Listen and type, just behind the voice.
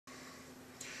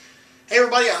Hey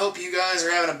everybody, I hope you guys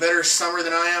are having a better summer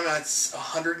than I am. It's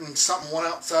 100 and something one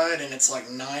outside and it's like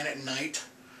 9 at night.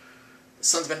 The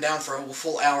sun's been down for a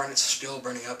full hour and it's still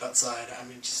burning up outside. I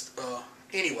mean,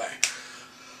 anyway.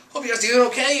 Hope you guys are doing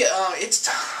okay. It's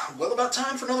well about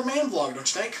time for another man vlog,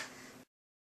 don't you think?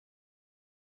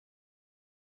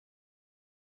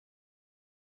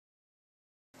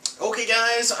 Okay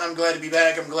guys, I'm glad to be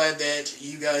back. I'm glad that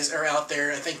you guys are out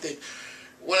there. I think that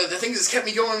one of the things that's kept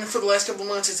me going for the last couple of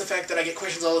months is the fact that I get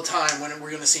questions all the time. When are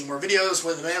we going to see more videos?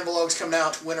 When the man vlogs come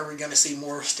out? When are we going to see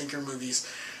more stinker movies?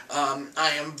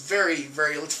 I am very,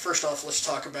 first off, let's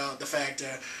talk about the fact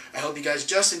I hope you guys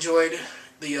just enjoyed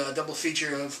the double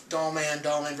feature of Doll Man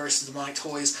vs. Demonic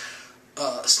Toys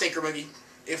stinker movie.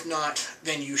 If not,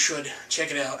 then you should check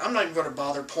it out. I'm not even going to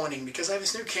bother pointing because I have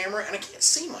this new camera and I can't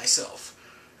see myself.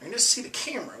 I can just see the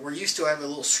camera. We're used to have a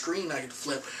little screen I could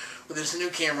flip. With this new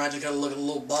camera, I just gotta look at a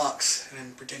little box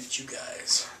and pretend it's you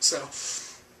guys. So,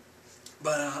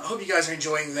 but I hope you guys are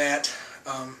enjoying that.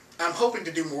 I'm hoping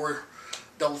to do more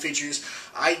double features.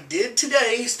 I did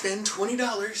today spend $20,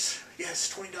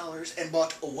 yes, $20, and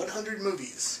bought 100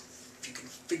 movies. If you can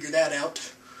figure that out,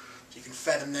 if you can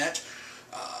fathom that.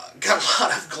 Got a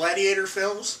lot of Gladiator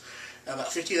films,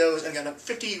 about 50 of those, and got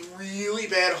 50 really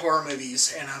bad horror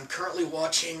movies, and I'm currently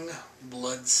watching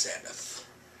Blood Sabbath.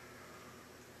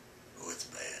 Oh, it's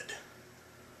bad.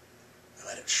 I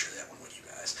might have to share that one with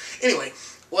you guys. Anyway,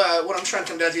 well, what I'm trying to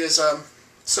come down to is,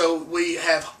 so we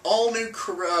have all new,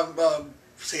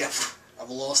 see, I've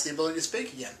lost the ability to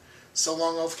speak again. So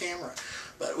long off camera.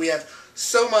 But we have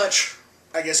so much,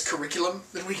 I guess, curriculum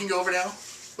that we can go over now.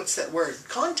 What's that word?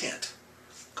 Content.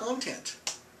 Content.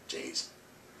 Jeez.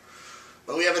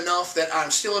 But we have enough that I'm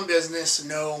still in business.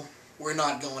 No, we're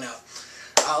not going out.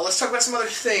 Let's talk about some other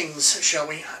things, shall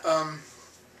we?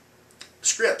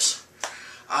 Scripts.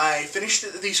 I finished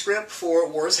the script for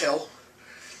War is Hell.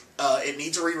 It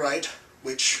needs a rewrite,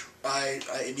 which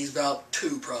it needs about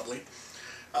 2 probably.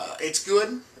 It's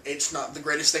good. It's not the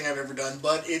greatest thing I've ever done,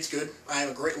 but it's good. I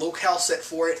have a great locale set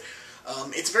for it.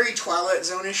 It's very Twilight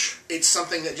Zone-ish. It's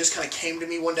something that just kind of came to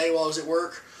me one day while I was at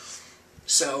work.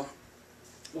 So,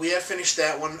 we have finished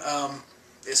that one.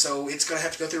 So, it's going to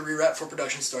have to go through a rewrite before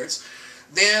production starts.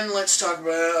 Then, let's talk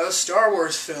about a Star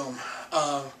Wars film.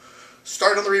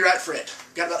 Started on the rewrite for it.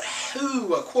 Got about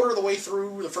a quarter of the way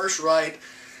through the first write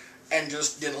and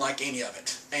just didn't like any of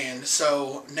it. And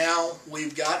so now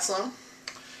we've got some.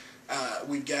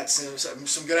 We've got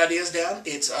some good ideas down.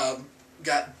 It's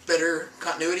got better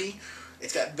continuity.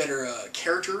 It's got better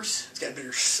characters. It's got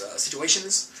better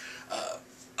situations.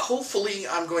 Hopefully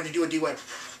I'm going to do a DIY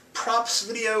props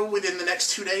video within the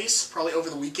next 2 days, probably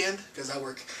over the weekend, because I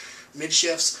work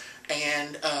mid-shifts.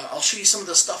 And I'll show you some of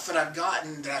the stuff that I've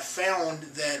gotten, that I found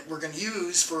that we're going to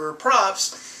use for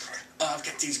props. I've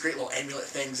got these great little amulet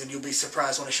things, and you'll be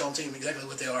surprised when I show them to you exactly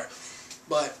what they are.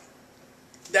 But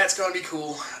that's going to be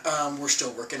cool. We're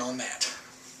still working on that.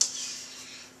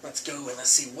 Let's go and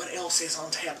let's see what else is on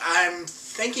tap. I'm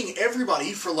thanking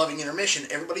everybody for loving Intermission.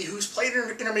 Everybody who's played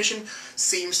Intermission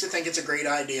seems to think it's a great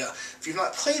idea. If you've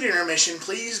not played Intermission,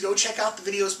 please go check out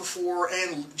the videos before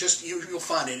and just you'll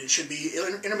find it. It should be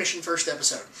Intermission first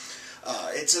episode.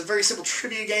 It's a very simple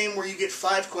trivia game where you get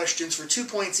 5 questions for 2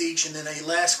 points each, and then a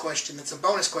last question that's a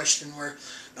bonus question where,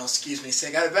 no, excuse me, see,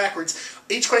 I got it backwards.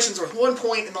 Each question's worth 1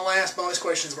 point, and the last bonus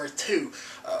question's worth 2.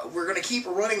 We're going to keep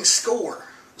a running score.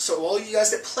 So all you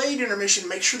guys that played Intermission,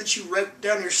 make sure that you wrote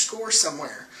down your score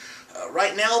somewhere.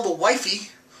 Right now, the wifey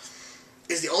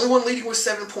is the only one leading with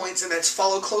 7 points, and that's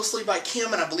followed closely by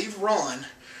Kim and I believe Ron.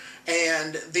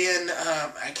 And then,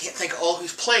 I can't think of all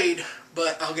who's played,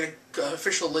 but I'll get an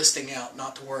official listing out,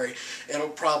 not to worry. It'll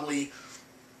probably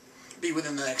be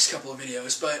within the next couple of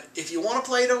videos. But if you want to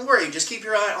play, don't worry. Just keep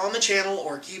your eye on the channel,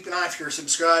 or keep an eye if you're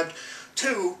subscribed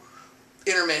to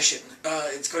Intermission.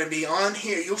 It's going to be on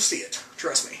here. You'll see it.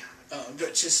 Trust me.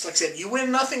 Just like I said, you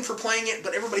win nothing for playing it,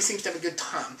 but everybody seems to have a good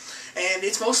time. And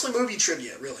it's mostly movie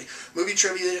trivia, really. Movie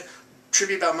trivia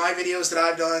about my videos that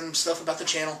I've done, stuff about the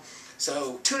channel.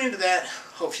 So tune into that.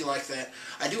 Hope you like that.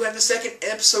 I do have the 2nd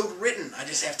episode written. I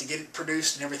just have to get it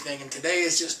produced and everything. And today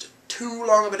is just too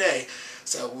long of a day.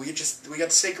 So we got the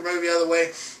stinker movie out of the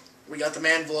way. We got the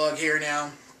man vlog here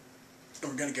now.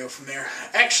 And we're going to go from there.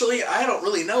 Actually, I don't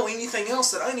really know anything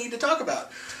else that I need to talk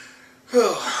about.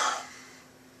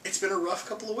 It's been a rough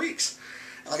couple of weeks.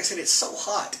 And like I said, it's so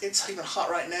hot. It's even hot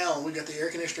right now. And we've got the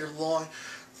air conditioner blowing,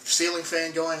 ceiling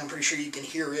fan going. I'm pretty sure you can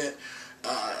hear it.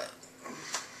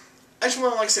 I just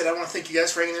want to, like I said, I want to thank you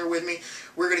guys for hanging there with me.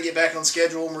 We're going to get back on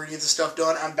schedule and we're going to get this stuff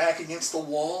done. I'm back against the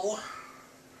wall.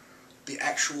 The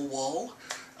actual wall.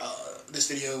 this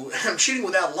video. I'm shooting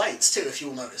without lights too, if you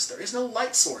will notice. There is no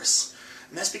light source.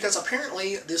 And that's because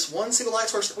apparently this one single light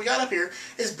source that we got up here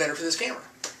is better for this camera.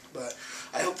 But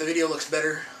I hope the video looks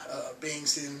better, being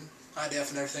seen high def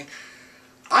and everything.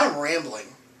 I'm rambling,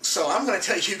 so I'm going to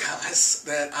tell you guys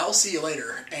that I'll see you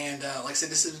later. And like I said,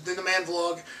 this has been the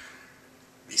MANVlog.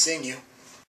 Be seeing you.